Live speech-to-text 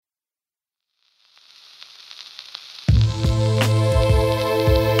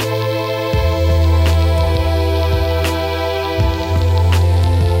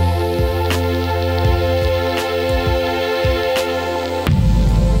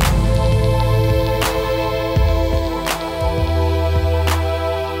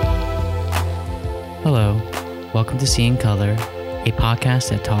to Seeing Color, a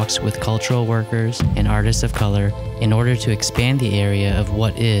podcast that talks with cultural workers and artists of color in order to expand the area of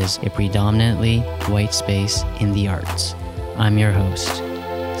what is a predominantly white space in the arts. I'm your host,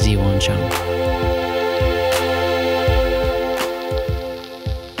 Ziwon Chung.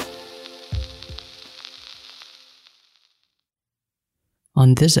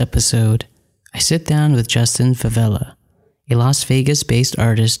 On this episode, I sit down with Justin Favela, a Las Vegas-based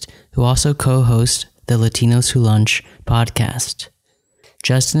artist who also co-hosts the Latinos Who Lunch podcast.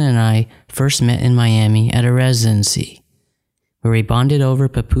 Justin and I first met in Miami at a residency, where we bonded over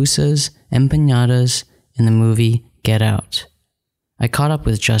pupusas, empanadas, and the movie Get Out. I caught up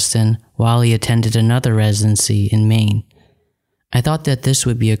with Justin while he attended another residency in Maine. I thought that this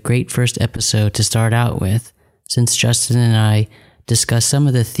would be a great first episode to start out with, since Justin and I discuss some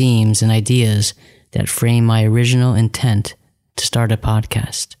of the themes and ideas that frame my original intent to start a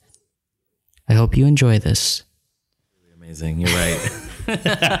podcast. I hope you enjoy this. Amazing, you're right.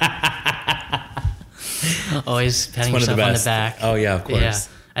 Always patting yourself on the back. Oh yeah, of course. Yeah.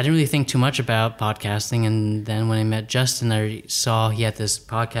 I didn't really think too much about podcasting, and then when I met Justin, I saw he had this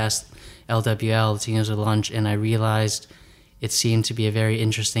podcast, LWL, Latinos at Lunch, and I realized it seemed to be a very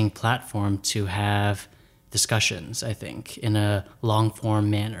interesting platform to have discussions, I think, in a long-form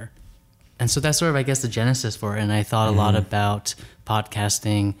manner. And so that's sort of, I guess, the genesis for it. And I thought a lot about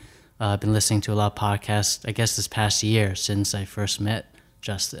podcasting. I've been listening to a lot of podcasts, I guess, this past year since I first met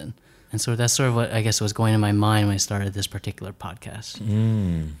Justin. And so that's sort of what, I guess, was going in my mind when I started this particular podcast.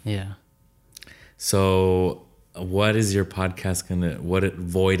 Yeah. So what is your podcast what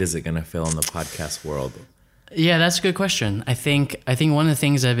void is it gonna fill in the podcast world? Yeah, that's a good question. I think one of the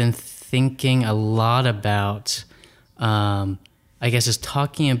things I've been thinking a lot about, I guess, is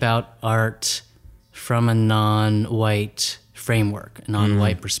talking about art from a non-white framework, a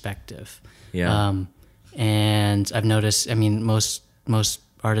non-white perspective. Yeah. And I've noticed, I mean, most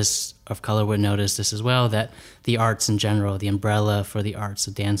artists of color would notice this as well, that the arts in general, the umbrella for the arts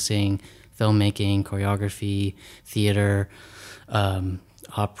of dancing, filmmaking, choreography, theater,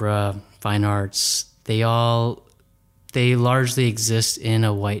 opera, fine arts, they largely exist in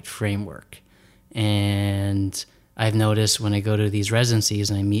a white framework. And I've noticed when I go to these residencies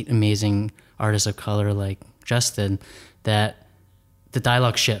and I meet amazing artists of color like Justin, that the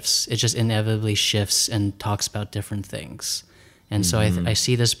dialogue shifts. It just inevitably shifts and talks about different things. And so I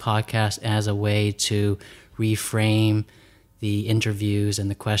see this podcast as a way to reframe the interviews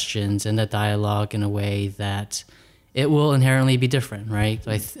and the questions and the dialogue in a way that it will inherently be different, right?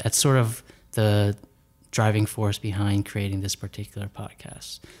 That's sort of the driving force behind creating this particular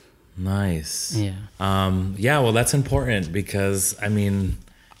podcast. Nice. Yeah. Well, that's important because I mean,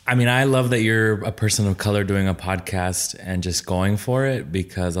 I love that you're a person of color doing a podcast and just going for it,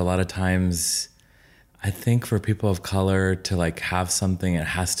 because a lot of times I think for people of color to like have something, it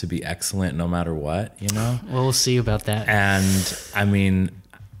has to be excellent no matter what, you know? Well, we'll see about that. And I mean,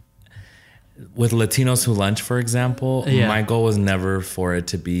 with Latinos Who Lunch, for example, my goal was never for it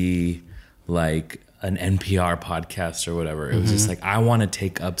to be like an NPR podcast or whatever. It was just like, I want to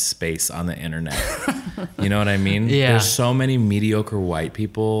take up space on the internet. You know what I mean? Yeah. There's so many mediocre white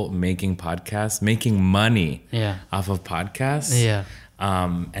people making podcasts, making money off of podcasts. Yeah.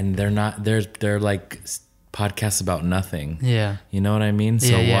 And they're like podcasts about nothing. Yeah. You know what I mean?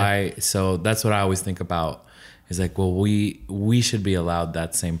 So that's what I always think about, is like, well, we should be allowed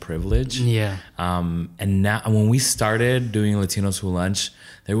that same privilege. Yeah. And now when we started doing Latinos Who Lunch,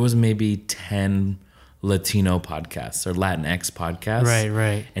 there was maybe 10 Latino podcasts or Latinx podcasts.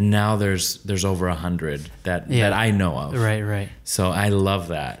 Right. And now there's over 100 that I know of. Right. So I love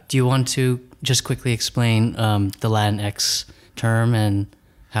that. Do you want to just quickly explain the Latinx term and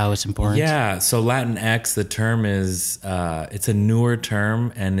how it's important? Yeah. So Latinx, the term is it's a newer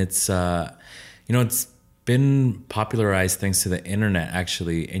term, and it's it's been popularized thanks to the internet,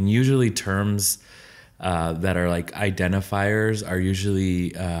 actually. And usually terms that are like identifiers are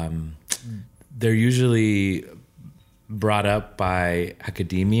usually they're usually brought up by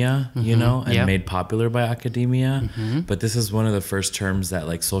academia, and made popular by academia. But this is one of the first terms that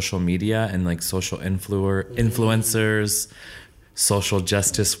like social media and like social influencers, social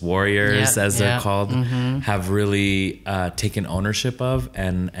justice warriors, as they're called, have really taken ownership of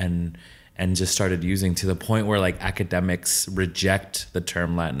and just started using, to the point where like academics reject the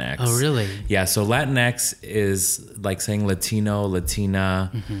term Latinx. Oh, really? Yeah. So Latinx is like saying Latino,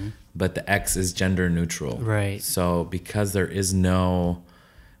 Latina, but the X is gender neutral. Right. So because there is no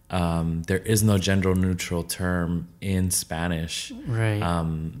gender neutral term in Spanish, right.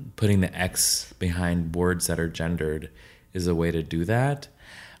 Putting the X behind words that are gendered is a way to do that.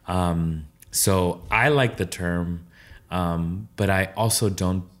 So I like the term. But I also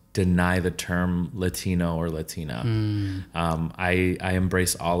don't deny the term Latino or Latina. I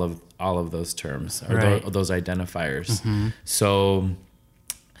embrace all of those terms or those identifiers. So,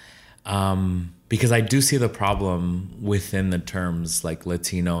 because I do see the problem within the terms like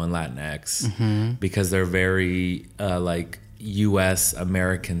Latino and Latinx, because they're very like U.S.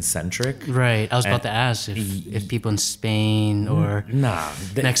 American centric. Right. I was about to ask if people in Spain or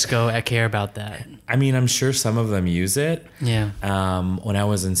Mexico care about that. I mean, I'm sure some of them use it. Yeah. When I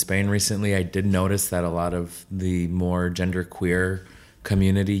was in Spain recently, I did notice that a lot of the more genderqueer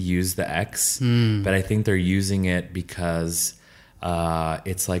community use the X, but I think they're using it because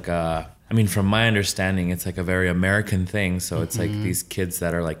it's like from my understanding, it's like a very American thing. So it's like these kids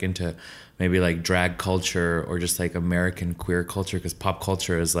that are like into maybe like drag culture or just like American queer culture, because pop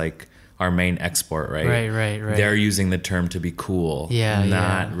culture is like our main export, right? Right. They're using the term to be cool.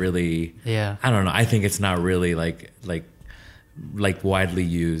 Really. Yeah. I don't know. I think it's not really like widely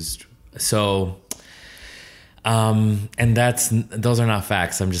used. So, and those are not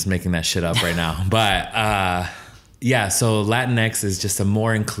facts. I'm just making that shit up right now. But, yeah, so Latinx is just a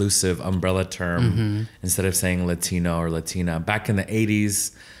more inclusive umbrella term instead of saying Latino or Latina. Back in the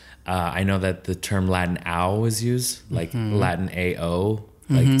 80s, I know that the term Latin AO was used, like Latin AO,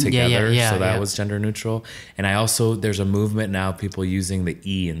 like together. So that was gender neutral. And there's a movement now, people using the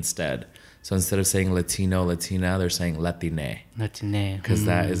E instead. So instead of saying Latino, Latina, they're saying Latine. Because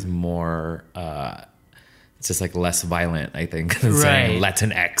that is more, it's just like less violent, I think, than saying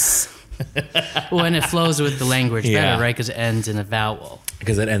Latinx. Well, and it flows with the language better, right? Because it ends in a vowel.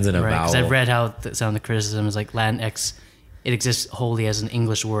 Because it ends in a vowel. Because I've read how some of the criticism is like Latinx, it exists wholly as an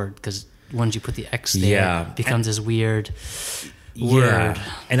English word because once you put the X there, it becomes this weird word.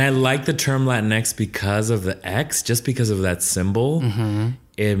 And I like the term Latinx because of the X, just because of that symbol.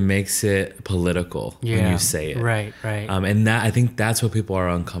 It makes it political when you say it. Right. And that, I think that's what people are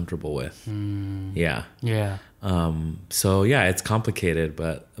uncomfortable with. Yeah. So yeah, it's complicated,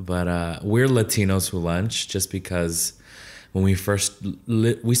 but we're Latinos Who Lunch just because when we started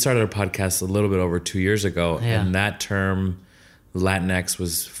our podcast a little bit over 2 years ago, and that term Latinx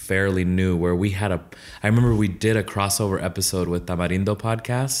was fairly new. Where I remember we did a crossover episode with Tamarindo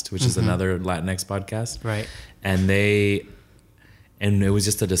Podcast, which is another Latinx podcast, right? And it was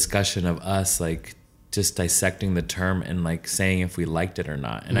just a discussion of us like just dissecting the term and like saying if we liked it or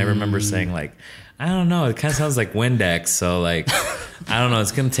not. And I remember saying like, I don't know, it kind of sounds like Windex. So like, I don't know,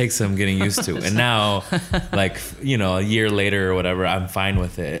 it's going to take some getting used to. And now like, a year later or whatever, I'm fine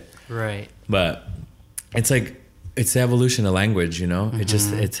with it. Right. But it's like, it's the evolution of language,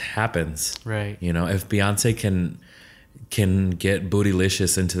 it happens. Right. If Beyonce can get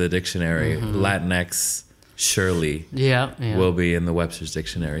bootylicious into the dictionary, Latinx surely will be in the Webster's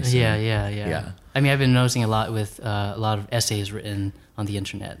dictionary soon. Yeah. I mean, I've been noticing a lot with a lot of essays written on the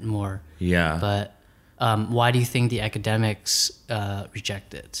internet more. Yeah. But why do you think the academics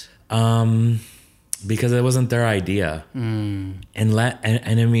reject it? Because it wasn't their idea. And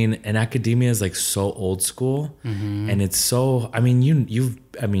I mean, and academia is like so old school, and it's so. I mean, you've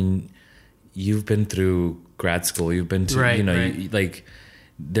been through grad school. You've been to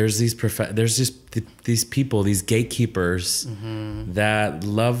there's these people, these gatekeepers that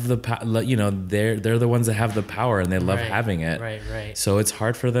love they're the ones that have the power and they love having it. Right. So it's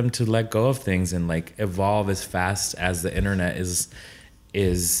hard for them to let go of things and like evolve as fast as the internet is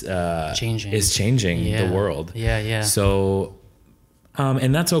changing the world. Yeah. So,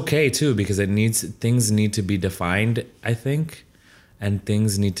 and that's okay too, because things need to be defined, I think, and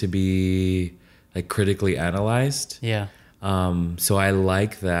things need to be like critically analyzed. Yeah. So I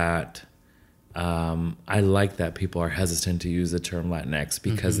like that. I like that people are hesitant to use the term Latinx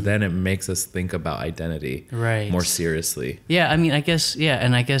because then it makes us think about identity more seriously. Yeah, I mean, I guess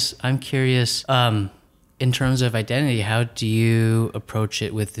I'm curious. In terms of identity, how do you approach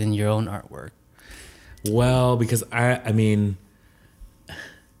it within your own artwork? Well, because I mean,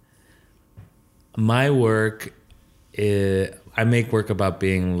 my work I make work about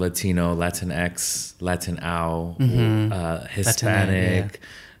being Latino, Latinx, Latinao, Hispanic,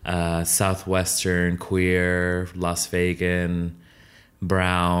 Southwestern, queer, Las Vegan,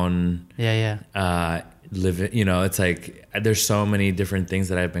 brown. It's like there's so many different things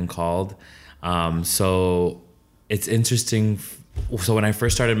that I've been called. So it's interesting. So when I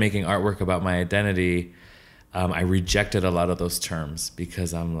first started making artwork about my identity, I rejected a lot of those terms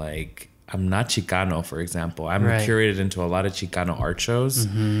because I'm like, I'm not Chicano, for example. I'm curated into a lot of Chicano art shows,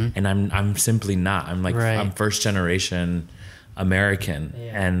 and I'm simply not. I'm like I'm first generation American,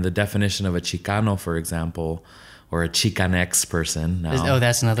 and the definition of a Chicano, for example, or a Chicanx person. Now,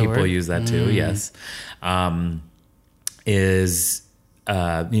 that's another people word. use that too. Yes, is,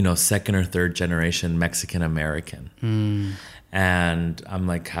 second or third generation Mexican American. And I'm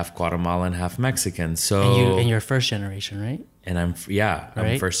like half Guatemalan, half Mexican. So and you're first generation, right? And I'm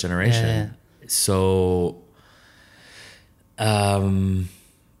Right? first generation. Yeah. So, I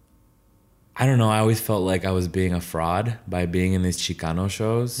don't know. I always felt like I was being a fraud by being in these Chicano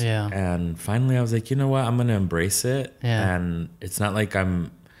shows. Yeah. And finally I was like, you know what? I'm going to embrace it. Yeah. And it's not like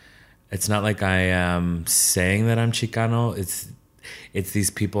I am saying that I'm Chicano. It's these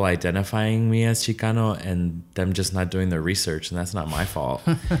people identifying me as Chicano and them just not doing their research, and that's not my fault.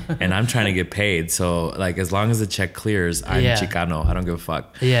 And I'm trying to get paid. So like, as long as the check clears, I'm Chicano. I don't give a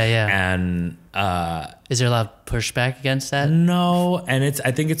fuck. Yeah. And, is there a lot of pushback against that? no. And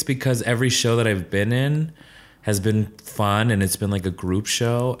I think it's because every show that I've been in has been fun, and it's been like a group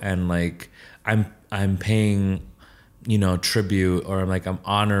show, and like I'm paying, tribute, or I'm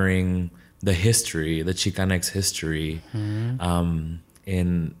honoring the history, the Chicanx history,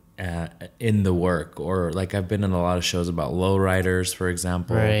 in the work. Or like, I've been in a lot of shows about lowriders, for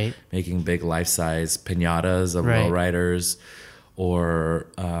example, Right. making big life-size piñatas of Right. lowriders, or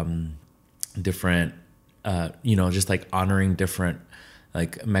different, just like honoring different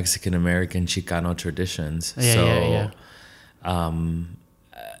like Mexican American Chicano traditions. I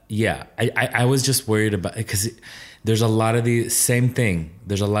was just worried about it because there's a lot of the same thing.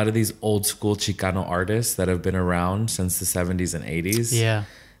 There's a lot of these old school Chicano artists that have been around since the 70s and 80s. Yeah.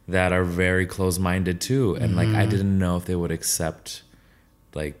 That are very close-minded too. And like, I didn't know if they would accept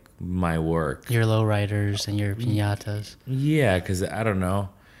like my work. Your lowriders and your piñatas. Yeah, because I don't know.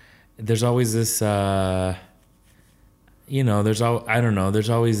 There's always this, there's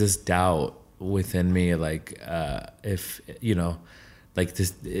always this doubt within me, like, if, like,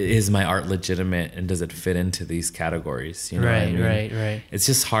 this is my art legitimate, and does it fit into these categories? You know what I mean? Right. It's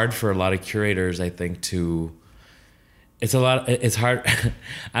just hard for a lot of curators, I think, it's hard.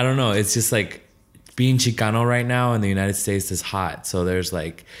 I don't know. It's just like, being Chicano right now in the United States is hot. So there's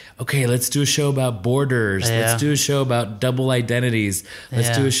like, okay, let's do a show about borders. Yeah. Let's do a show about double identities.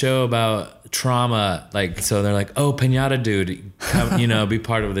 Let's do a show about trauma. Like, so they're like, oh, Piñata dude, come, be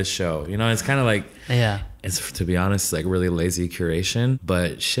part of this show. It's kind of like, it's, to be honest, like really lazy curation,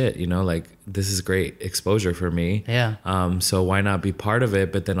 but shit, like, this is great exposure for me. Yeah. So why not be part of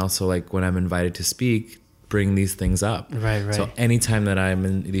it? But then also, like, when I'm invited to speak, bring these things up. Right. So anytime that I'm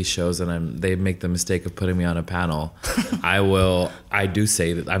in these shows and they make the mistake of putting me on a panel, I do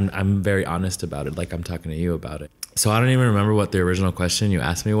say that I'm very honest about it. Like, I'm talking to you about it. So I don't even remember what the original question you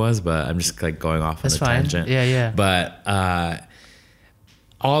asked me was, but I'm just like going off on a tangent. Yeah. But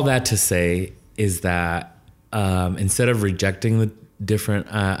all that to say is that instead of rejecting the different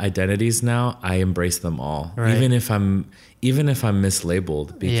identities now, I embrace them all. Right. Even if I'm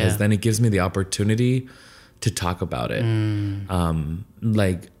mislabeled, because then it gives me the opportunity to talk about it. A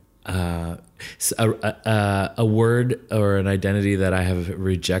word or an identity that I have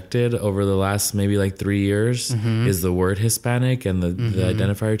rejected over the last maybe like 3 years is the word Hispanic and the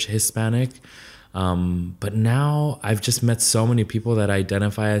identifier Hispanic. But now I've just met so many people that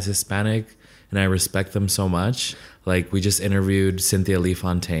identify as Hispanic, and I respect them so much. Like, we just interviewed Cynthia Lee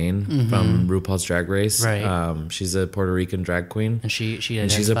Fontaine from RuPaul's Drag Race. Right. She's a Puerto Rican drag queen. And she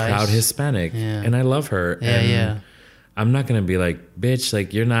and she's a proud Hispanic. Yeah. And I love her. And I'm not going to be like, bitch,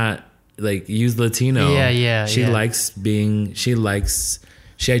 like, you're not, like, use Latino. She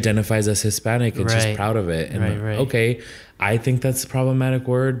identifies as Hispanic, and she's proud of it. And okay, I think that's a problematic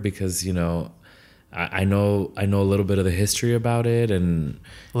word because, I know a little bit of the history about it, and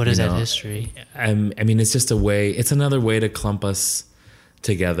what is that history? I mean, it's just it's another way to clump us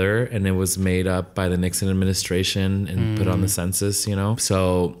together, and it was made up by the Nixon administration and put on the census,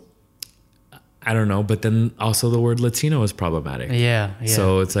 So I don't know, but then also the word Latino is problematic. Yeah.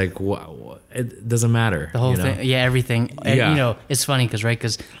 So it's like, it doesn't matter. The whole thing, everything. Yeah. It's funny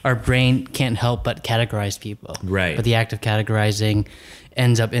because our brain can't help but categorize people. Right. But the act of categorizing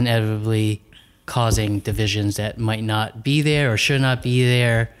ends up inevitably causing divisions that might not be there or should not be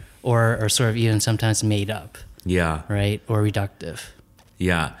there, or sort of even sometimes made up. Yeah. Right? Or reductive.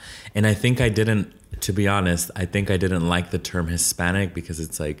 Yeah. And I think to be honest, I didn't like the term Hispanic because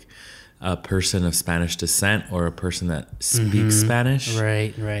it's like a person of Spanish descent or a person that speaks Spanish.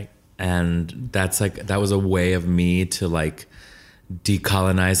 Right. And that was a way of me to like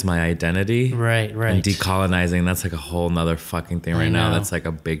decolonize my identity. Right. And decolonizing, that's like a whole nother fucking thing right now. That's like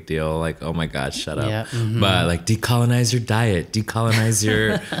a big deal. Like, oh my God, shut up. Yeah. But like, decolonize your diet, decolonize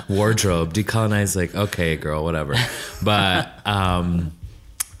your wardrobe, decolonize, like, okay, girl, whatever. But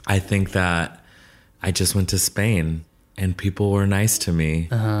I think that I just went to Spain and people were nice to me.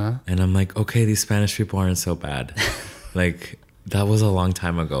 And I'm like, okay, these Spanish people aren't so bad. Like that was a long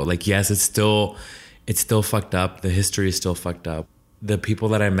time ago. Like, yes, it's still fucked up. The history is still fucked up. The people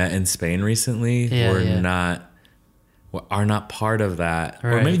that I met in Spain recently are not part of that.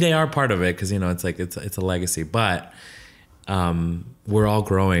 Right. Or maybe they are part of it because, you know, it's like it's a legacy. But we're all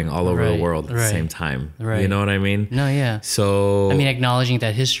growing all over the world at the same time. Right. You know what I mean? No, yeah. So I mean, acknowledging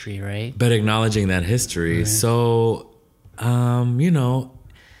that history, right? But acknowledging that history. Right. So, you know,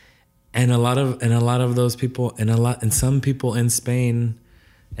 and a lot of those people, and some people in Spain,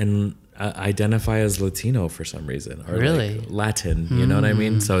 and identify as Latino for some reason, or really like Latin. You know what I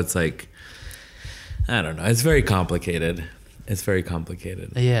mean? So it's like, I don't know. It's very complicated.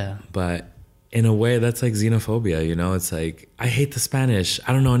 Yeah. But in a way, that's like xenophobia. You know, it's like, I hate the Spanish.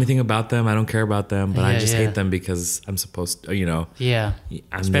 I don't know anything about them. I don't care about them, but I just hate them because I'm supposed to, you know. Yeah.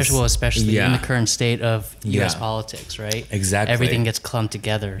 Especially in the current state of U.S. politics, right? Exactly. Everything gets clumped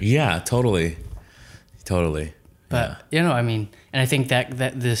together. Yeah, totally. But, you know, I mean, and I think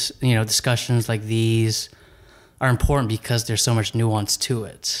that this, you know, discussions like these are important because there's so much nuance to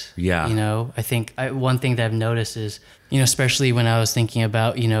it. Yeah. You know, I think one thing that I've noticed is, you know, especially when I was thinking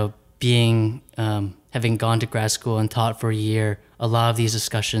about, you know, being, having gone to grad school and taught for a year, a lot of these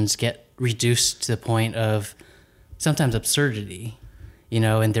discussions get reduced to the point of sometimes absurdity, you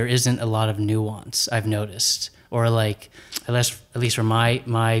know, and there isn't a lot of nuance, I've noticed. Or like, at least from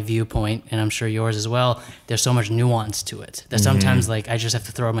my viewpoint, and I'm sure yours as well, there's so much nuance to it that sometimes like I just have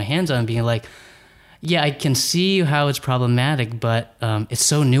to throw my hands on and being like, yeah, I can see how it's problematic, but it's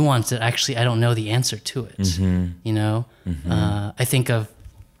so nuanced that actually I don't know the answer to it. You know, I think of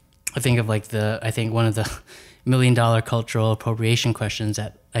like I think one of the $1 million cultural appropriation questions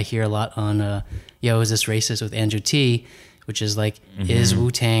that I hear a lot on Yo, Is This Racist with Andrew T, which is like, is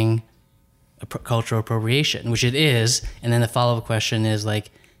Wu-Tang cultural appropriation, which it is, and then the follow-up question is like,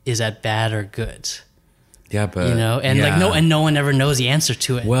 is that bad or good? Yeah, but you know, and like no one ever knows the answer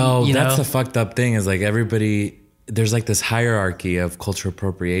to it. Well, that's the fucked up thing is like there's like this hierarchy of cultural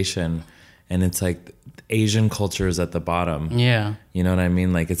appropriation, and it's like Asian culture is at the bottom. Yeah, you know what I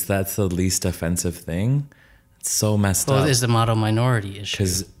mean? Like that's the least offensive thing. It's so messed up. Well, it's the model minority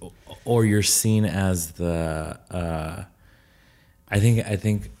issue. Or you're seen as the. I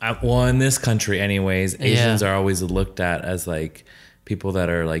think well, in this country anyways, Asians are always looked at as like people that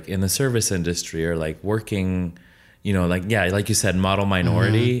are like in the service industry or like working, you know, like, yeah, like you said, model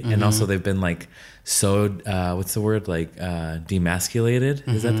minority. And also they've been like, so, what's the word? Like, demasculated.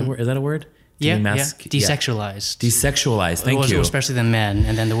 Is that the word? Is that a word? Desexualized. Desexualized. Thank you. Especially the men.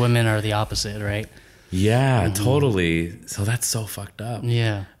 And then the women are the opposite, right? Yeah, totally. So that's so fucked up.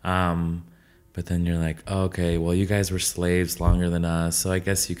 Yeah. But then you're like, oh, okay, well, you guys were slaves longer than us, so I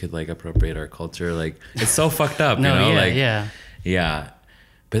guess you could like appropriate our culture. Like, it's so fucked up, you know? Yeah.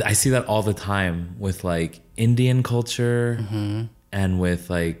 But I see that all the time with like Indian culture and with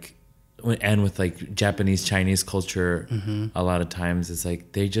like Japanese, Chinese culture. A lot of times it's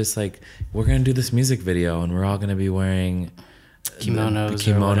like they just like, we're gonna do this music video and we're all gonna be wearing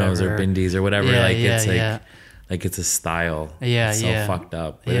kimonos or bindis or whatever. Like it's a style. Yeah, it's so fucked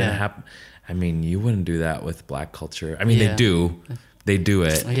up. But I mean, you wouldn't do that with black culture. I mean, they do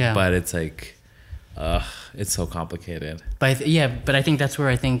it. Yeah. But it's like, it's so complicated. But I think that's where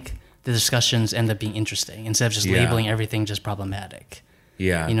I think the discussions end up being interesting instead of just labeling everything just problematic.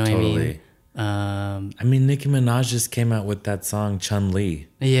 Yeah, you know totally. What I mean? I mean, Nicki Minaj just came out with that song Chun Li.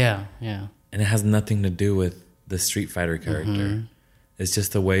 Yeah. And it has nothing to do with the Street Fighter character. It's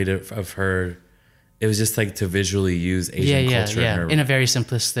just a way of her. It was just like to visually use Asian culture in a very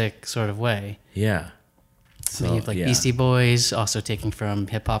simplistic sort of way. Yeah. So, Beastie Boys, also taking from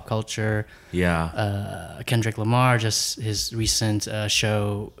hip hop culture. Yeah. Kendrick Lamar, just his recent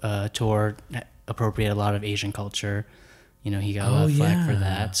show tour appropriated a lot of Asian culture. You know, he got a lot of flack for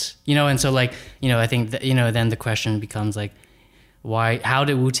that. You know, and so like, you know, I think that, you know, then the question becomes like, how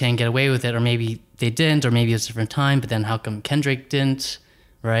did Wu-Tang get away with it? Or maybe they didn't, or maybe it's a different time, but then how come Kendrick didn't?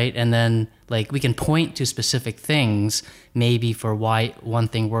 Right? And then like we can point to specific things maybe for why one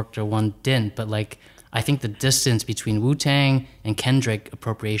thing worked or one didn't, but like I think the distance between Wu-Tang and Kendrick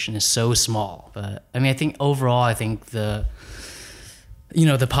appropriation is so small. But I mean, I think overall, I think the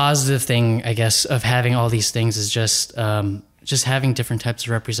positive thing, I guess, of having all these things is just having different types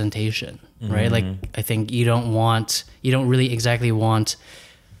of representation, right? Like I think you don't really exactly want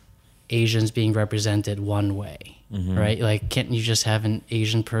Asians being represented one way. Right? Like, can't you just have an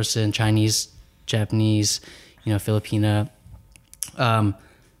Asian person, Chinese, Japanese, you know, Filipina,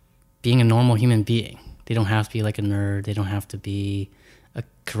 being a normal human being? They don't have to be like a nerd. They don't have to be a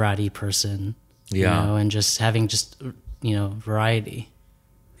karate person. You know, and just having you know, variety.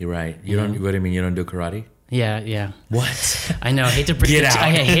 You're right. What do you mean? You don't do karate? Yeah. What? I know. I hate to break Get it. out. I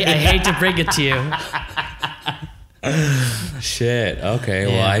hate to break it to you. Shit. Okay.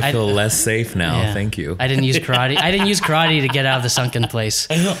 Yeah, Well, I feel less safe now. Yeah. Thank you. I didn't use karate to get out of the sunken place.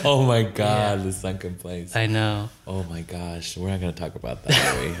 Oh my God, the sunken place. I know. Oh my gosh, we're not gonna talk about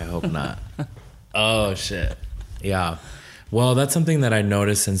that. Really. I hope not. Oh shit. Yeah. Well, that's something that I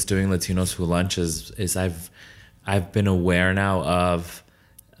noticed since doing Latinos Who Lunch is I've been aware now of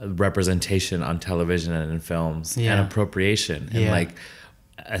representation on television and in films and appropriation and like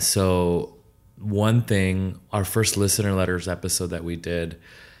so. One thing, our first listener letters episode that we did,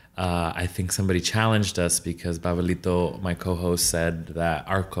 I think somebody challenged us because Babelito, my co-host, said that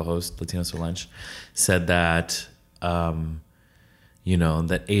our co-host, Latinos for Lunch, said that,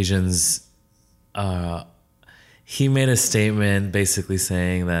 that Asians, he made a statement basically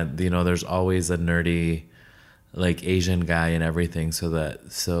saying that, there's always a nerdy, like Asian guy and everything.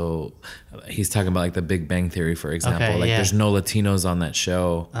 So he's talking about like the Big Bang Theory, for example. Okay, there's no Latinos on that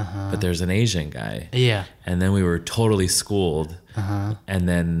show, but there's an Asian guy. Yeah. And then we were totally schooled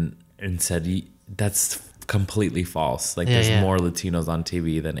and said, that's completely false. Like there's more Latinos on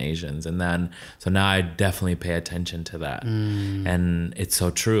TV than Asians. And then, so now I definitely pay attention to that. And it's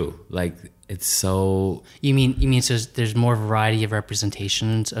so true. Like it's so... You mean so there's more variety of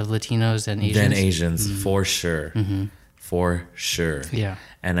representations of Latinos than Asians? Than Asians, for sure. For sure. Yeah.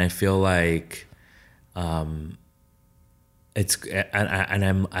 And I feel like I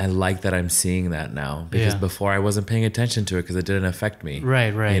like that I'm seeing that now because before I wasn't paying attention to it because it didn't affect me.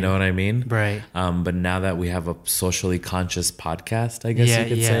 Right. You know what I mean? Right. But now that we have a socially conscious podcast, I guess you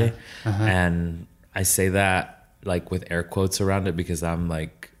could say, and I say that like with air quotes around it because I'm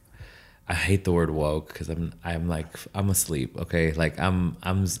like, I hate the word woke because I'm asleep. Okay, like I'm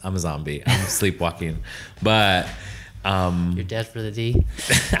a zombie. I'm sleepwalking, but You're dead for the D.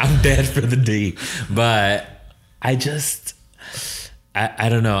 I'm dead for the D. But I don't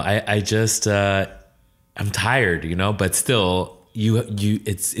know. I'm tired, but still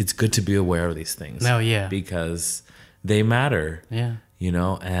it's good to be aware of these things. Oh yeah. Because they matter. Yeah.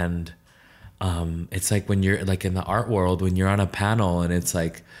 And it's like when you're like in the art world, when you're on a panel and it's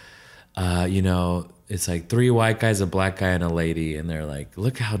like, it's like 3 white guys, a black guy, and a lady, and they're like,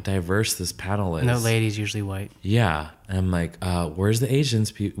 "Look how diverse this panel is." No, lady's usually white. Yeah, and I'm like, "Where's the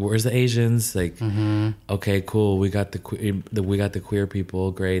Asians? Where's the Asians?" Like, okay, cool. We got the queer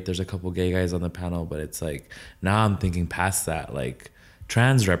people. Great. There's a couple gay guys on the panel, but it's like now I'm thinking past that, like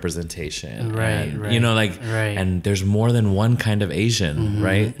trans representation, right? And there's more than one kind of Asian,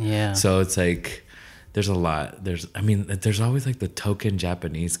 right? Yeah. So it's like. There's a lot. There's always like the token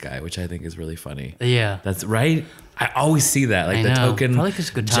Japanese guy, which I think is really funny. Yeah. That's right. I always see that, like the token probably because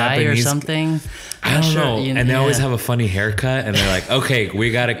good tie or something. I don't know. And they always have a funny haircut, and they're like, "Okay,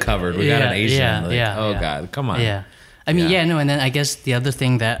 we got it covered. We got an Asian." God, come on. Yeah. I mean, no. And then I guess the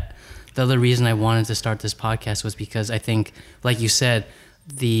other reason I wanted to start this podcast was because I think, like you said,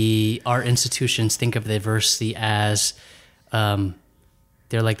 the art institutions think of diversity as.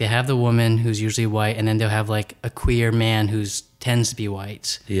 They're like, they have the woman who's usually white, and then they'll have like a queer man who's tends to be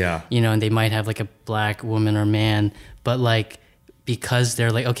white. Yeah. And they might have like a black woman or man, but like, because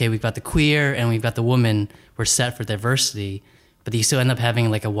they're like, okay, we've got the queer and we've got the woman, we're set for diversity, but you still end up having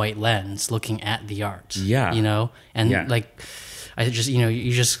like a white lens looking at the art. Yeah. And like, I just,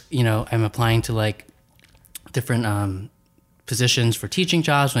 I'm applying to like different, positions for teaching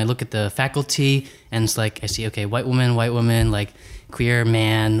jobs. When I look at the faculty and it's like, I see, okay, white woman, like, queer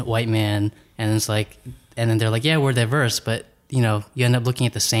man, white man, and it's like, and then they're like, yeah, we're diverse, but you end up looking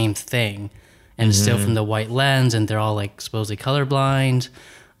at the same thing, and it's still from the white lens, and they're all like supposedly colorblind.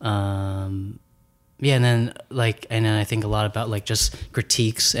 And then I think a lot about like just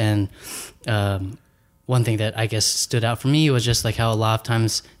critiques, and one thing that I guess stood out for me was just like how a lot of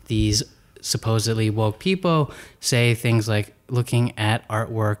times these supposedly woke people say things like looking at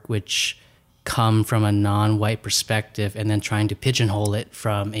artwork which come from a non-white perspective and then trying to pigeonhole it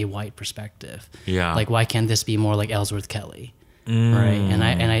from a white perspective. Yeah. Like, why can't this be more like Ellsworth Kelly? Right. And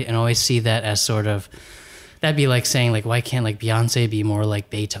I always see that as sort of, that'd be like saying like, why can't like Beyonce be more like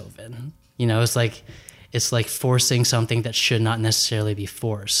Beethoven? It's like forcing something that should not necessarily be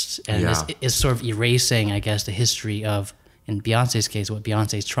forced. And it's sort of erasing, I guess, the history of, in Beyonce's case, what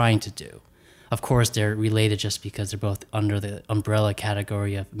Beyonce's trying to do. Of course, they're related just because they're both under the umbrella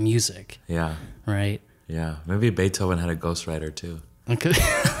category of music. Yeah. Right? Yeah. Maybe Beethoven had a ghostwriter too. Okay.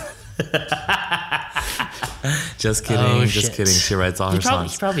 Just kidding. Oh, just shit. kidding. She writes all her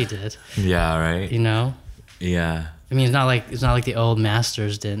songs. He probably did. Yeah, right? Yeah. I mean, it's not like the old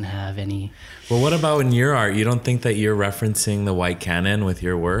masters didn't have any. Well, what about in your art? You don't think that you're referencing the white canon with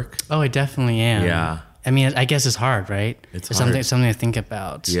your work? Oh, I definitely am. Yeah. I mean, I guess it's hard, right? It's something hard. to think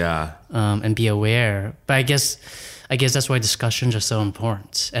about. Yeah. And be aware. But I guess that's why discussions are so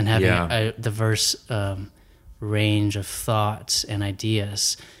important, and having a diverse range of thoughts and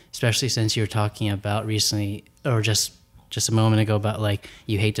ideas, especially since you were talking about recently, or just a moment ago, about like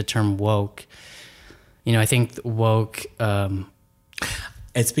you hate the term woke. You know, I think woke.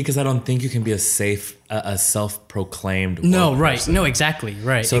 It's because I don't think you can be a self-proclaimed woke No, right. person. No, exactly.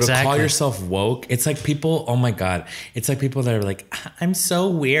 Right. So exactly. to call yourself woke, it's like people, oh my God. It's like people that are like, I'm so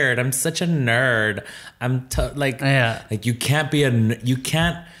weird. I'm such a nerd. Like you can't be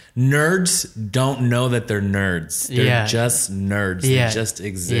nerds don't know that they're nerds. They're just nerds. They just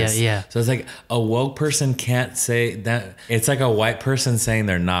exist. Yeah. So it's like a woke person can't say that. It's like a white person saying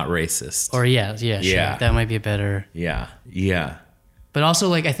they're not racist. Or sure. That might be a better. Yeah. But also,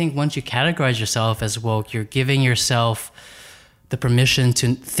 like, I think once you categorize yourself as woke, you're giving yourself the permission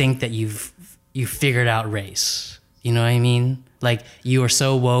to think that you've figured out race. You know what I mean? Like, you are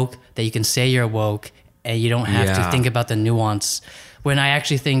so woke that you can say you're woke and you don't have to think about the nuance. When I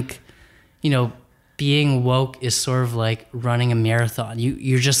actually think, you know, being woke is sort of like running a marathon.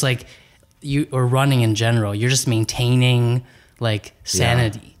 You're just like, or running in general. You're just maintaining, like,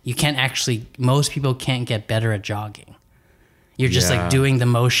 sanity. You can't actually, most people can't get better at jogging. You're just like doing the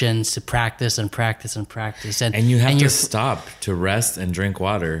motions to practice and practice and practice. And you have to stop to rest and drink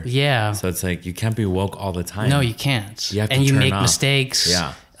water. Yeah. So it's like you can't be woke all the time. No, you can't. You have to and you turn make off. Mistakes.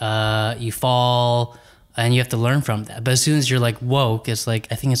 Yeah. You fall and you have to learn from that. But as soon as you're like woke, it's like,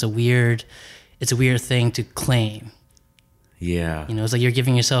 I think it's a weird thing to claim. Yeah. You know, it's like you're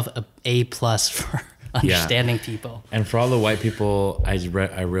giving yourself A+ for understanding people. And for all the white people,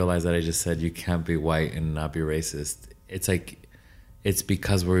 I realized that I just said you can't be white and not be racist. It's like, it's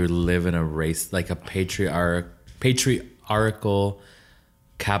because we live in a race, like a patriarchal,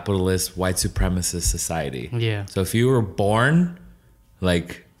 capitalist, white supremacist society. Yeah. So if you were born,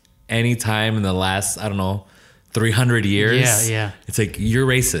 like, any time in the last, I don't know, 300 years, it's like, you're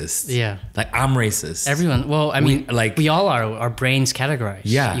racist. Yeah. Like, I'm racist. Everyone, well, I mean, like, we all are. Our brains categorized.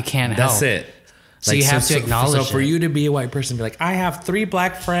 Yeah. You can't help. That's it. So you have to acknowledge it. So for you to be a white person, be like, I have 3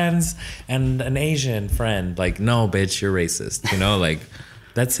 black friends and an Asian friend. Like, no, bitch, you're racist. You know, like,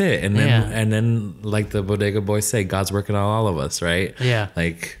 that's it. And then like the Bodega Boys say, God's working on all of us, right? Yeah.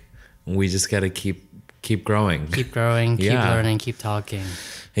 Like, we just got to keep growing. Keep growing, keep learning, keep talking.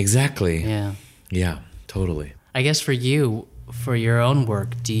 Exactly. Yeah. Yeah, totally. I guess for you, for your own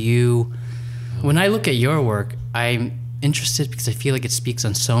work, when I look at your work, I'm interested because I feel like it speaks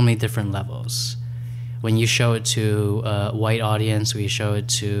on so many different levels. When you show it to a white audience, when you show it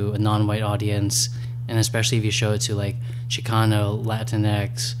to a non-white audience, and especially if you show it to like Chicano,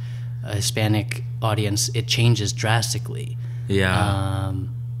 Latinx, Hispanic audience, it changes drastically. Yeah.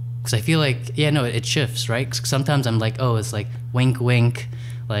 Because I feel like, it shifts, right? 'Cause sometimes I'm like, oh, it's like wink, wink,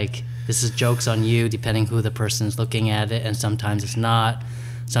 like this is jokes on you, depending who the person is looking at it, and sometimes it's not.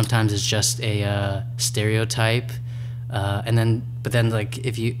 Sometimes it's just a stereotype. But then like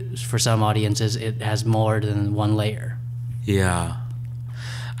for some audiences, it has more than one layer. Yeah.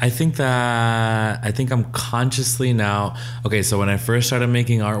 I think I'm consciously now, okay, so when I first started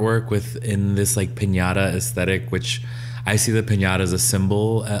making artwork in this like piñata aesthetic, which I see the piñata as a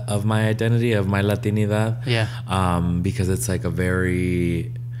symbol of my identity, of my Latinidad. Yeah. Because it's like a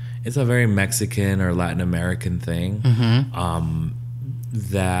very Mexican or Latin American thing. Mm-hmm.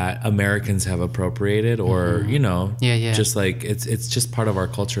 That Americans have appropriated, or just like it's just part of our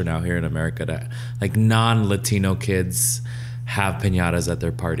culture now here in America that like non-Latino kids have piñatas at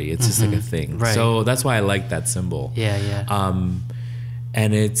their party. It's just like a thing. Right. So that's why I like that symbol. Yeah.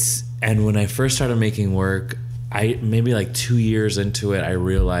 And when I first started making work, I maybe like 2 years into it, I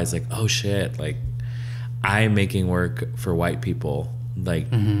realized like, oh shit, like I'm making work for white people. Like,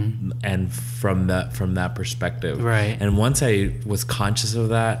 and from that perspective, right? And once I was conscious of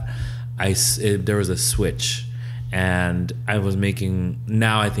that, there was a switch, and I was making.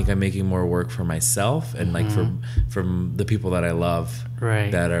 Now I think I'm making more work for myself and like from the people that I love, right?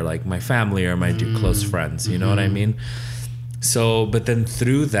 That are like my family or my close friends. You know what I mean? So, but then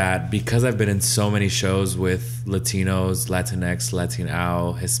through that, because I've been in so many shows with Latinos, Latinx,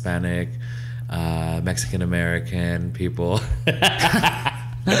 Latino, Hispanic, Mexican American people.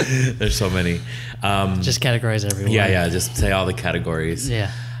 There's so many. Just categorize everyone. Yeah. Just say all the categories.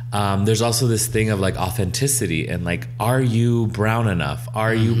 Yeah. There's also this thing of like authenticity and like, are you brown enough?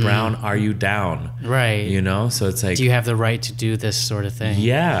 Are you brown? Are you down? Right. You know? So it's like, do you have the right to do this sort of thing?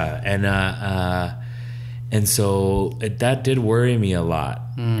 Yeah. And so that did worry me a lot.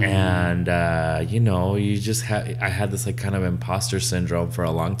 And, I had this like kind of imposter syndrome for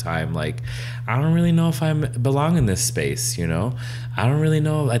a long time. Like, I don't really know if I belong in this space, I don't really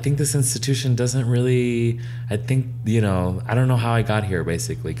know. I think this institution doesn't really, I don't know how I got here,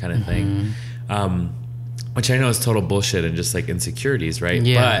 basically, kind of thing. Which I know is total bullshit and just like insecurities, right?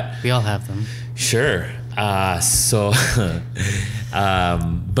 Yeah, but we all have them. Sure. Now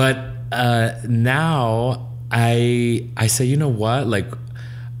I say, you know what? Like,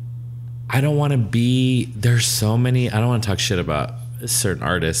 I don't want to be. There's so many. I don't want to talk shit about certain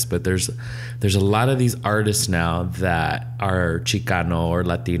artists, but there's a lot of these artists now that are Chicano or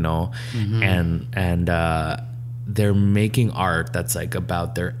Latino, and they're making art that's like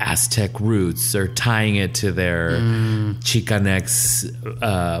about their Aztec roots. They're tying it to their Chicanx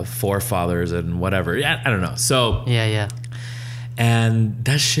forefathers and whatever. Yeah, I don't know. So yeah. And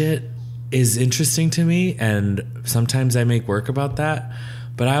that shit is interesting to me, and sometimes I make work about that.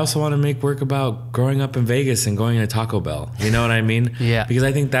 But I also want to make work about growing up in Vegas and going to Taco Bell. You know what I mean? Yeah. Because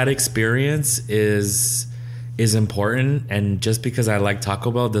I think that experience is important, and just because I like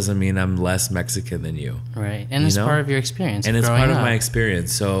Taco Bell doesn't mean I'm less Mexican than you. Right. And it's part of your experience. And it's part of my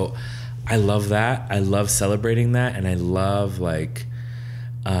experience. So I love that. I love celebrating that, and I love like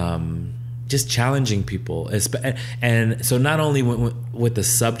just challenging people. And so not only with the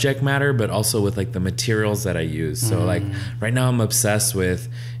subject matter, but also with like the materials that I use. So like right now I'm obsessed with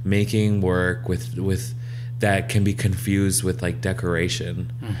making work with that can be confused with like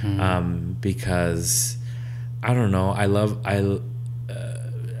decoration. Because I don't know,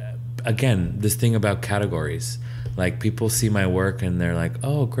 again, this thing about categories. Like, people see my work and they're like,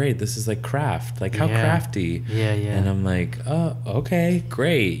 oh, great, this is like craft. Like, how crafty. Yeah. And I'm like, oh, okay,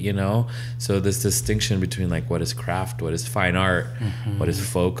 great, So this distinction between like what is craft, what is fine art, what is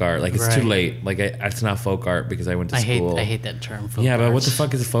folk art. Like, it's too late. Like, it's not folk art because I went to school. I hate that term, folk art. But what the art.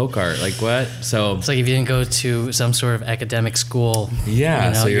 fuck is folk art? Like, what? So it's like if you didn't go to some sort of academic school.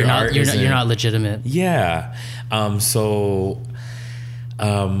 Yeah, so you're not legitimate. Yeah. There's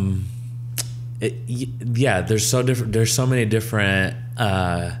so many different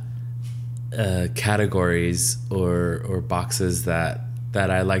categories or boxes that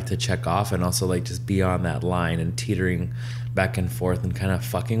I like to check off, and also like just be on that line and teetering back and forth and kind of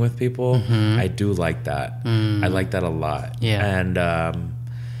fucking with people. I do like that. I like that a lot. Yeah.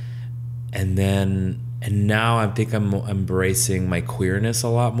 And now I think I'm embracing my queerness a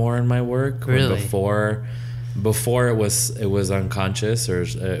lot more in my work. Really? Before it was unconscious, or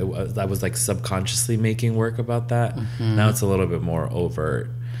I was like subconsciously making work about that. Now it's a little bit more overt.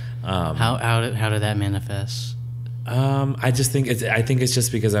 How did that manifest? I think it's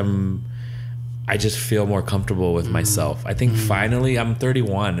just because I just feel more comfortable with myself. I think finally, I'm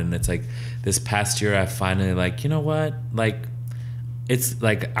 31, and it's like this past year I finally like, you know what? Like, it's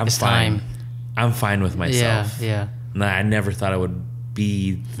like it's fine. Time. I'm fine with myself. Yeah. And I never thought I would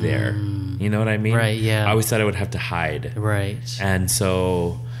be there. You know what I mean? Right, yeah. I always thought I would have to hide. Right. And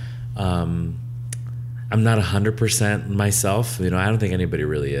so I'm not 100% myself. I don't think anybody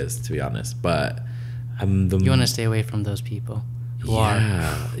really is, to be honest. But you want to stay away from those people who are.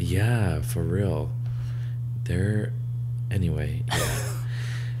 Yeah, for real. Anyway, yeah.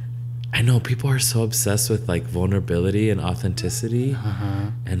 I know people are so obsessed with like vulnerability and authenticity,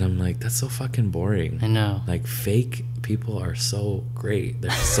 and I'm like, that's so fucking boring. I know. Like, fake people are so great.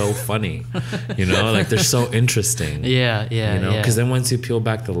 They're so funny, like they're so interesting. Yeah. Because then once you peel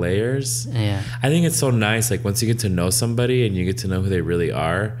back the layers, I think it's so nice. Like, once you get to know somebody and you get to know who they really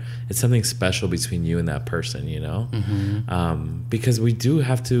are, it's something special between you and that person. Because we do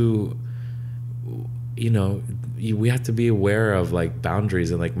have to, we have to be aware of like boundaries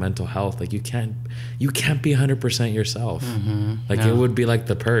and like mental health. Like, you can't be 100% yourself. It would be like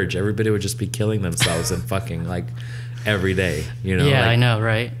The Purge. Everybody would just be killing themselves and fucking like every day, Yeah, like, I know,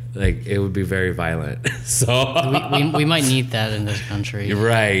 right? Like, it would be very violent. So we might need that in this country.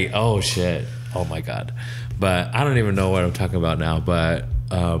 Right. Oh shit. Oh my God. But I don't even know what I'm talking about now, but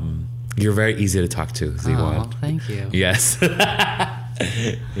you're very easy to talk to, Z1. Oh, thank you. Yes.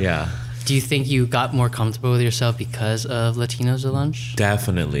 Yeah. Do you think you got more comfortable with yourself because of Latinos Who Lunch?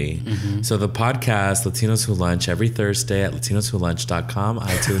 Definitely. So the podcast, Latinos Who Lunch, every Thursday at latinoswholunch.com,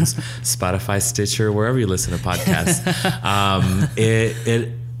 iTunes, Spotify, Stitcher, wherever you listen to podcasts.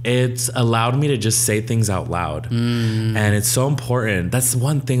 it's allowed me to just say things out loud. And it's so important. That's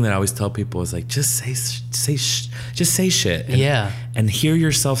one thing that I always tell people is like, just say shit. And hear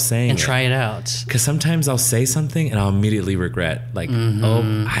yourself saying and it. try it out. Because sometimes I'll say something and I'll immediately regret. Like,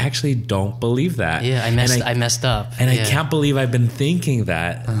 oh, I actually don't believe that. Yeah, I messed up. And I can't believe I've been thinking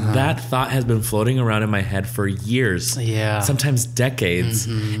that. That thought has been floating around in my head for years. Yeah. Sometimes decades.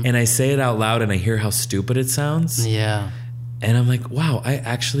 And I say it out loud and I hear how stupid it sounds. Yeah. And I'm like, wow, I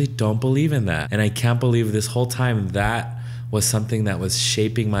actually don't believe in that. And I can't believe this whole time that was something that was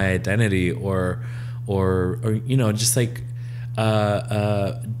shaping my identity or you know, just like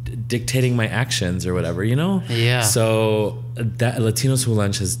dictating my actions or whatever, you know? Yeah. So that Latinos Who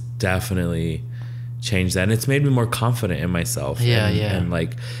Lunch has definitely changed that. And it's made me more confident in myself. And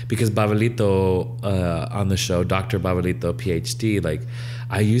like, because Babelito on the show, Dr. Babelito, PhD, like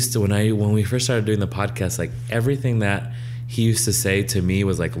I used to, when we first started doing the podcast, like everything that he used to say to me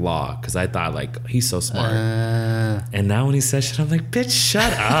was like law, because I thought like he's so smart. And now when he says shit, I'm like, bitch,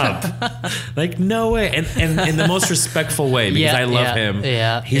 shut up. Like, no way. And in the most respectful way, because I love him.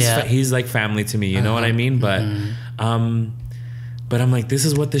 He's like family to me, you know what I mean? But I'm like, this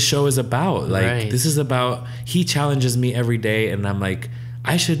is what this show is about. Like, this is about, he challenges me every day, and I'm like,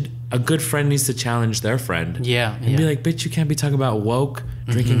 a good friend needs to challenge their friend. And be like, bitch, you can't be talking about woke,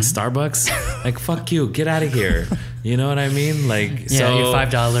 drinking Starbucks. Like, fuck you, get out of here. You know what I mean? Like, so your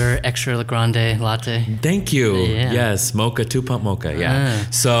 $5 extra grande latte. Thank you. Yes, mocha, 2-pump mocha.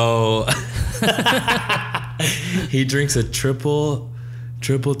 So he drinks a triple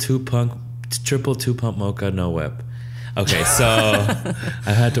 2-pump mocha, no whip. Okay, so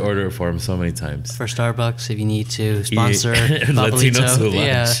I've had to order it for him so many times. For Starbucks, if you need to sponsor Latinos Who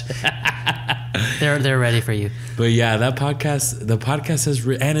Lunch. They're ready for you. But yeah, the podcast has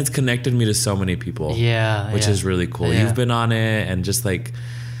and it's connected me to so many people. Which is really cool. You've been on it, and just like,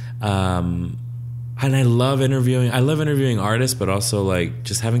 and I love interviewing. I love interviewing artists, but also like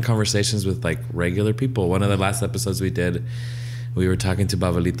just having conversations with like regular people. One of the last episodes we did, we were talking to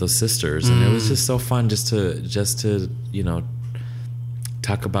Babelito's sisters, and it was just so fun just to you know,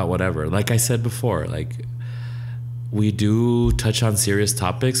 talk about whatever. Like I said before, like we do touch on serious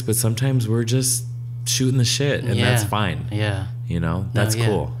topics, but sometimes we're just shooting the shit, and that's fine. You know, that's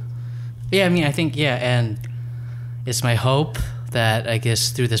cool. Yeah, I mean, I think and it's my hope that I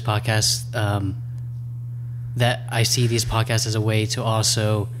guess through this podcast, that I see these podcasts as a way to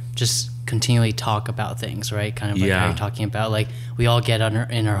also just continually talk about things, right? Kind of like how you're talking about, like we all get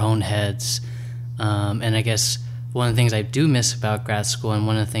in our own heads, and I guess one of the things I do miss about grad school, and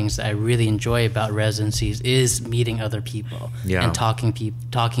one of the things that I really enjoy about residencies, is meeting other people and talking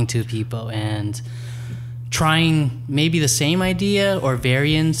to people and trying maybe the same idea or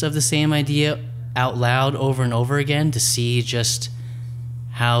variants of the same idea out loud over and over again to see just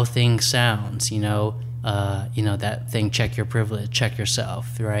how things sounds, you know, that thing, check your privilege, check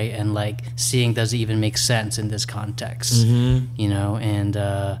yourself, right? And like seeing, does it even make sense in this context, you know? And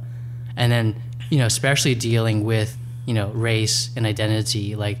then, you know, especially dealing with, you know, race and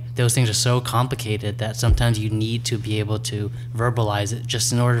identity, like those things are so complicated that sometimes you need to be able to verbalize it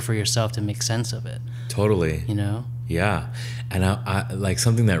just in order for yourself to make sense of it. Totally. You know? Yeah. And I like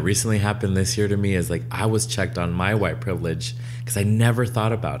something that recently happened this year to me is like I was checked on my white privilege because I never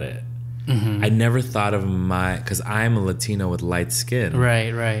thought about it. I never thought of because I'm a Latino with light skin.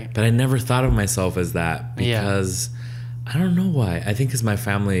 Right. But I never thought of myself as that because I don't know why. I think because my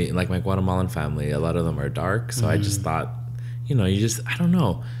family, like my Guatemalan family, a lot of them are dark. So I just thought, you know, I don't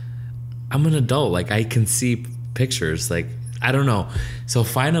know. I'm an adult. Like I can see pictures. Like, I don't know. So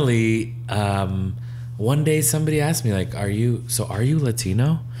finally, one day somebody asked me like, are you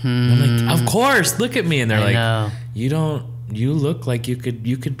Latino? And I'm like, of course, look at me. And they're you look like you could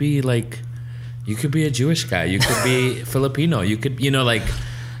be like, you could be a Jewish guy. You could be Filipino. You could, you know, like,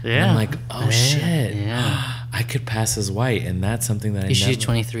 I'm like, oh shit. I could pass as white. And that's something that you should do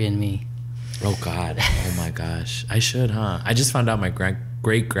 23andMe. Oh God. Oh my gosh. I should, huh? I just found out my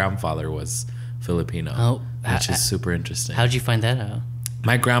great grandfather was Filipino, which is super interesting. How'd you find that out?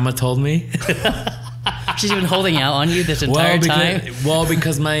 My grandma told me. She's been holding out on you this entire time?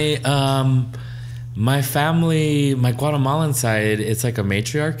 Because my family, my Guatemalan side, it's like a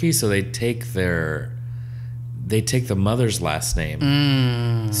matriarchy, so they take the mother's last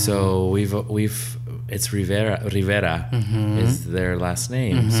name. So it's Rivera is their last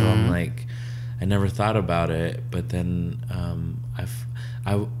name. So I'm like, I never thought about it, but then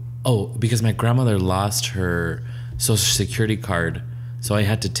because my grandmother lost her Social Security card, so I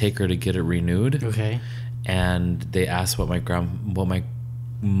had to take her to get it renewed. Okay. And they asked what my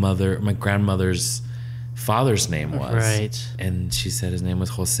grandmother's father's name was. Right. And she said his name was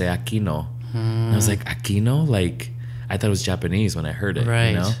Jose Aquino. And I was like, Aquino? Like, I thought it was Japanese when I heard it. Right.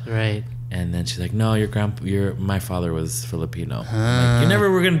 You know? Right. And then she's like, no, my father was Filipino. I'm like, you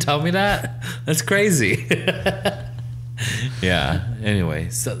never were going to tell me that? That's crazy. Yeah. Anyway,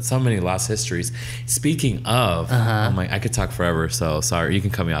 so many lost histories. Speaking of, I could talk forever. So sorry, you can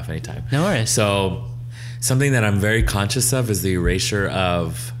cut me off anytime. No worries. So something that I'm very conscious of is the erasure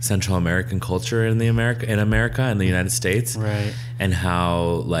of Central American culture in America and the United States. Right. And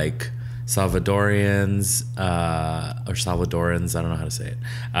how like Salvadorians, I don't know how to say it.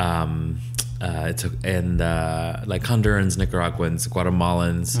 Like Hondurans, Nicaraguans,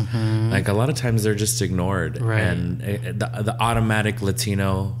 Guatemalans, like a lot of times they're just ignored. Right. And the automatic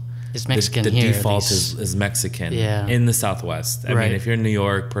Latino It's Mexican the here. default is Mexican in the Southwest. I mean, if you're in New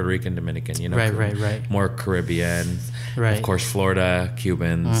York, Puerto Rican, Dominican, you know, right. more Caribbean. Right. Of course, Florida,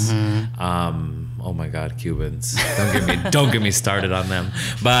 Cubans. Oh my God, Cubans! Don't get me started on them.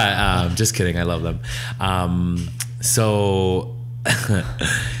 But just kidding, I love them. I'm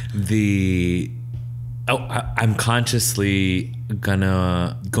consciously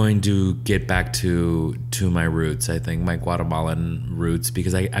going to get back to my roots. I think my Guatemalan roots,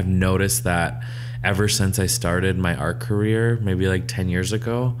 because I've noticed that ever since I started my art career, maybe like 10 years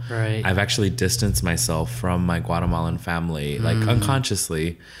ago, right. I've actually distanced myself from my Guatemalan family, like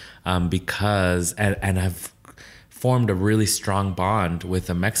unconsciously, because and I've formed a really strong bond with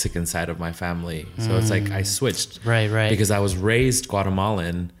the Mexican side of my family. So it's like I switched, right, because I was raised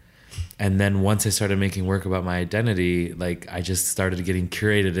Guatemalan. And then once I started making work about my identity, like I just started getting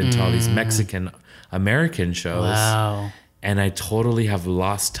curated into all these Mexican American shows. Wow. And I totally have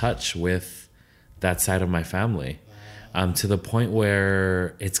lost touch with that side of my family. To the point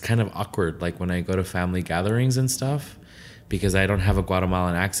where it's kind of awkward, like when I go to family gatherings and stuff, because I don't have a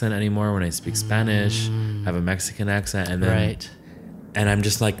Guatemalan accent anymore when I speak Spanish. I have a Mexican accent, and then and I'm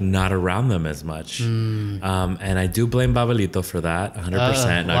just like not around them as much. And I do blame Babelito for that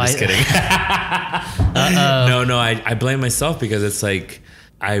 100%. No, I'm just kidding. No, I blame myself, because it's like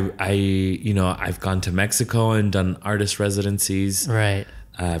I've gone to Mexico and done artist residencies. Right.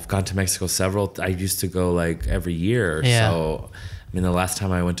 I've gone to Mexico several. I used to go like every year. So I mean, the last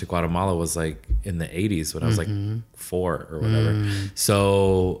time I went to Guatemala was like in the 80s when I was like 4 or whatever.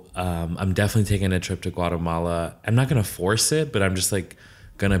 So I'm definitely taking a trip to Guatemala. I'm not going to force it, but I'm just like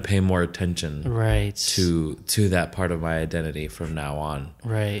going to pay more attention to that part of my identity from now on.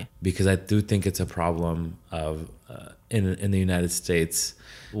 Right. Because I do think it's a problem of in the United States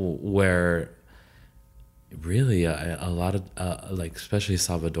where really a lot of like especially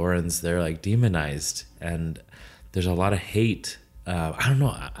Salvadorans, they're like demonized, and there's a lot of hate. I don't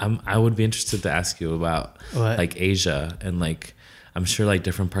know. I would be interested to ask you about like Asia, and like I'm sure like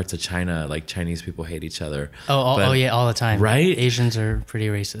different parts of China, like Chinese people hate each other. Oh yeah, all the time. Right? Asians are pretty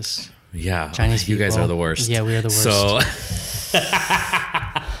racist. Yeah. Chinese people. You guys are the worst. Yeah, we are the worst. So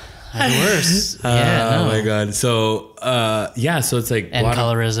the worst. Yeah. Oh my God. So so it's like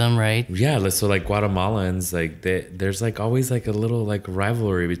colorism, right? Yeah. So like Guatemalans, like there's like always like a little like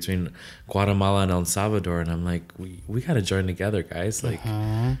rivalry between Guatemala and El Salvador, and I'm like, we got to join together, guys. Like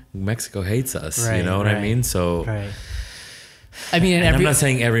Mexico hates us. You know what I mean? So. Right. I mean, and I'm not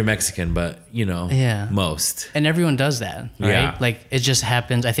saying every Mexican, but most. And everyone does that, right? Yeah. Like it just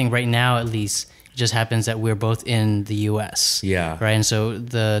happens. I think right now, at least, it just happens that we're both in the U.S. Yeah. Right. And so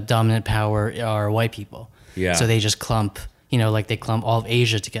the dominant power are white people. Yeah. So they just clump, like they clump all of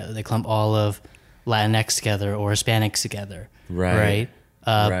Asia together. They clump all of Latinx together or Hispanics together. Right.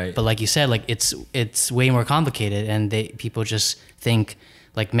 Right. But like you said, like it's way more complicated, and people just think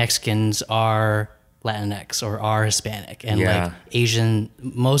like Mexicans are Latinx or are Hispanic, and like Asian,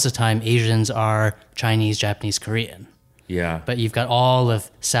 most of the time Asians are Chinese, Japanese, Korean. Yeah. But you've got all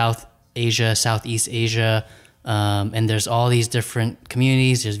of South Asia, Southeast Asia, and there's all these different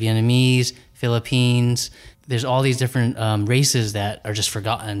communities. There's Vietnamese, Philippines. There's all these different races that are just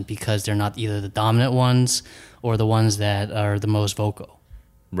forgotten because they're not either the dominant ones or the ones that are the most vocal.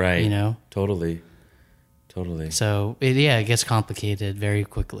 Right. Totally. So it gets complicated very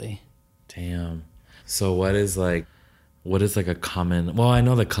quickly. Damn. So what is like a common? Well, I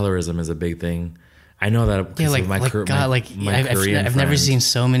know that colorism is a big thing. I know that because of my Korean I've never seen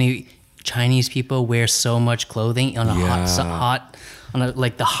so many Chinese people wear so much clothing on a hot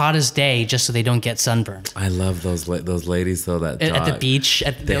like the hottest day just so they don't get sunburned. I love those ladies though that at the beach.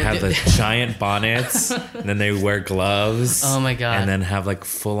 They have the giant bonnets, and then they wear gloves. Oh my God! And then have like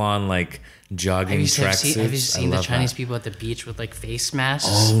full on like jogging tracksuits. Have you seen the Chinese that. people at the beach with like face masks?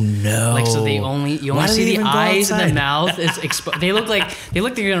 Oh no! Like so you only see the eyes and the mouth. They look like they're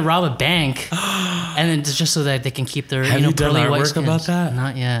gonna rob a bank, and then it's just so that they can keep their Have you done pearly white artwork skins. about that?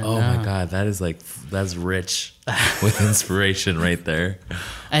 Not yet. Oh no. my god, that's rich with inspiration right there.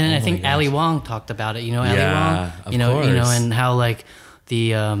 And then I think Ali Wong talked about it. You know Ali Yeah, Wong. of course. And how like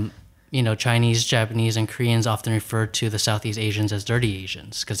the Chinese, Japanese, and Koreans often refer to the Southeast Asians as dirty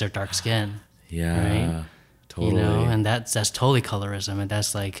Asians because they're dark skinned. Yeah, Right? totally. And that's totally colorism, and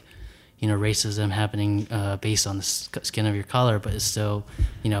that's like, racism happening based on the skin of your color, but it's still,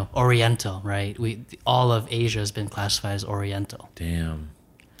 Oriental, right? All of Asia has been classified as Oriental, Damn.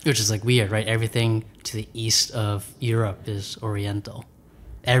 which is like weird, right? Everything to the east of Europe is Oriental.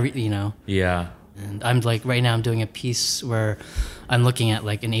 Yeah. And I'm like right now I'm doing a piece where I'm looking at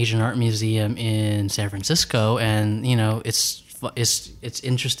like an Asian art museum in San Francisco, and it's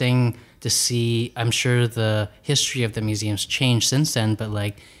interesting to see. I'm sure the history of the museum's changed since then, but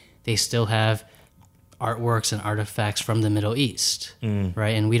like they still have artworks and artifacts from the Middle East,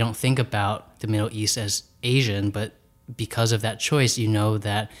 right? And we don't think about the Middle East as Asian, but because of that choice,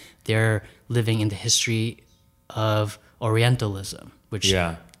 that they're living in the history of Orientalism, which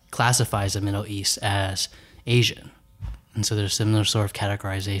classifies the Middle East as Asian. And so there's similar sort of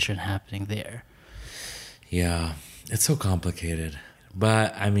categorization happening there. Yeah. It's so complicated.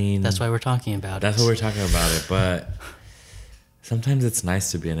 But I mean, that's why we're talking about it. That's why we're talking about it. But sometimes it's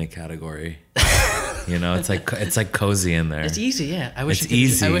nice to be in a category. It's like cozy in there. It's easy, yeah. I wish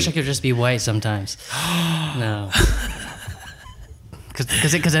I could just be white sometimes. No.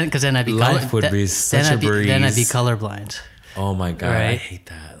 Because then I'd be life would be such a breeze. Then I'd be colorblind. Oh my god, right? I hate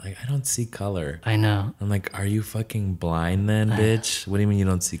that. Like I don't see color. I know. I'm like, are you fucking blind then, bitch? What do you mean you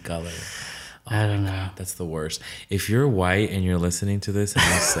don't see color? I don't know. God, that's the worst. If you're white and you're listening to this and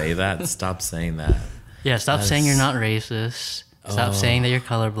you say that, stop saying that. Yeah, stop saying you're not racist. Stop saying that you're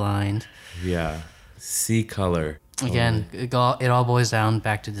colorblind. Yeah, see color. Again, it all boils down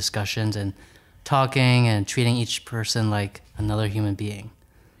back to discussions and talking and treating each person like another human being.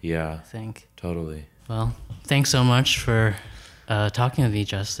 Yeah, I think. Totally. Well, thanks so much for talking with me,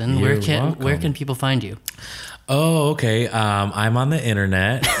 Justin. You're welcome. Where can people find you? Oh, okay. I'm on the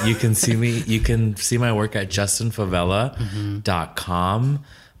internet. You can see me. You can see my work at justinfavela.com.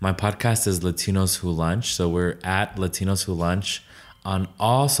 My podcast is Latinos Who Lunch. So we're at Latinos Who Lunch on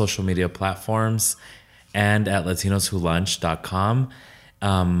all social media platforms and at latinoswholunch.com.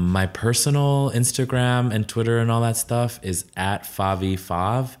 My personal Instagram and Twitter and all that stuff is at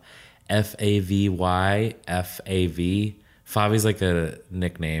FaviFav, FavyFav. Favi's like a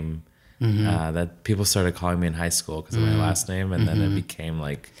nickname that people started calling me in high school because of my last name, and then it became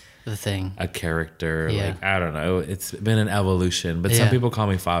like the thing, a character. Yeah. Like I don't know, it's been an evolution. But some people call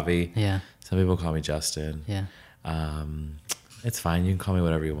me Favi. Yeah. Some people call me Justin. Yeah. It's fine. You can call me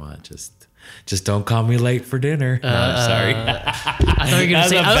whatever you want. Just don't call me late for dinner. No, I'm sorry. I thought you were gonna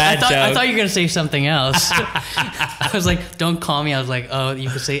say. I thought you were gonna say something else. I was like, "Don't call me." I was like, "Oh, you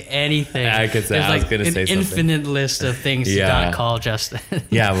could say anything." I could say. I was gonna say something. An infinite list of things to not call Justin.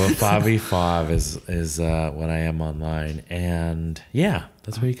 Yeah, well, Favi Fav is what I am online, and yeah,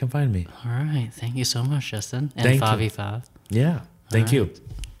 that's where you can find me. All right, thank you so much, Justin, and Thank Favi you. Fav. Yeah, thank you.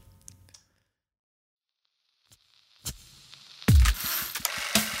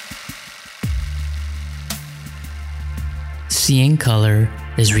 Seeing Color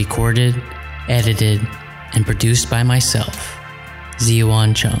is recorded, edited, and produced by myself,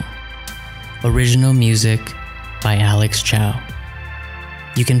 Ziwan Chung. Original music by Alex Chow.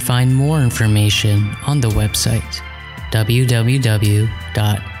 You can find more information on the website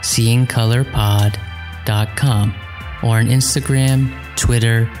www.seeingcolorpod.com or on Instagram,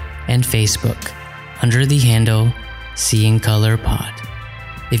 Twitter, and Facebook under the handle Seeing Color Pod.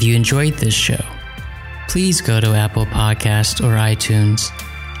 If you enjoyed this show, please go to Apple Podcasts or iTunes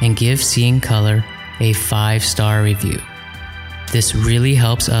and give Seeing Color a 5-star review. This really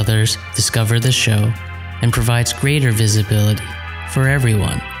helps others discover the show and provides greater visibility for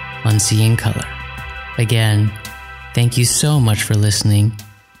everyone on Seeing Color. Again, thank you so much for listening,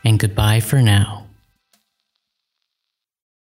 and goodbye for now.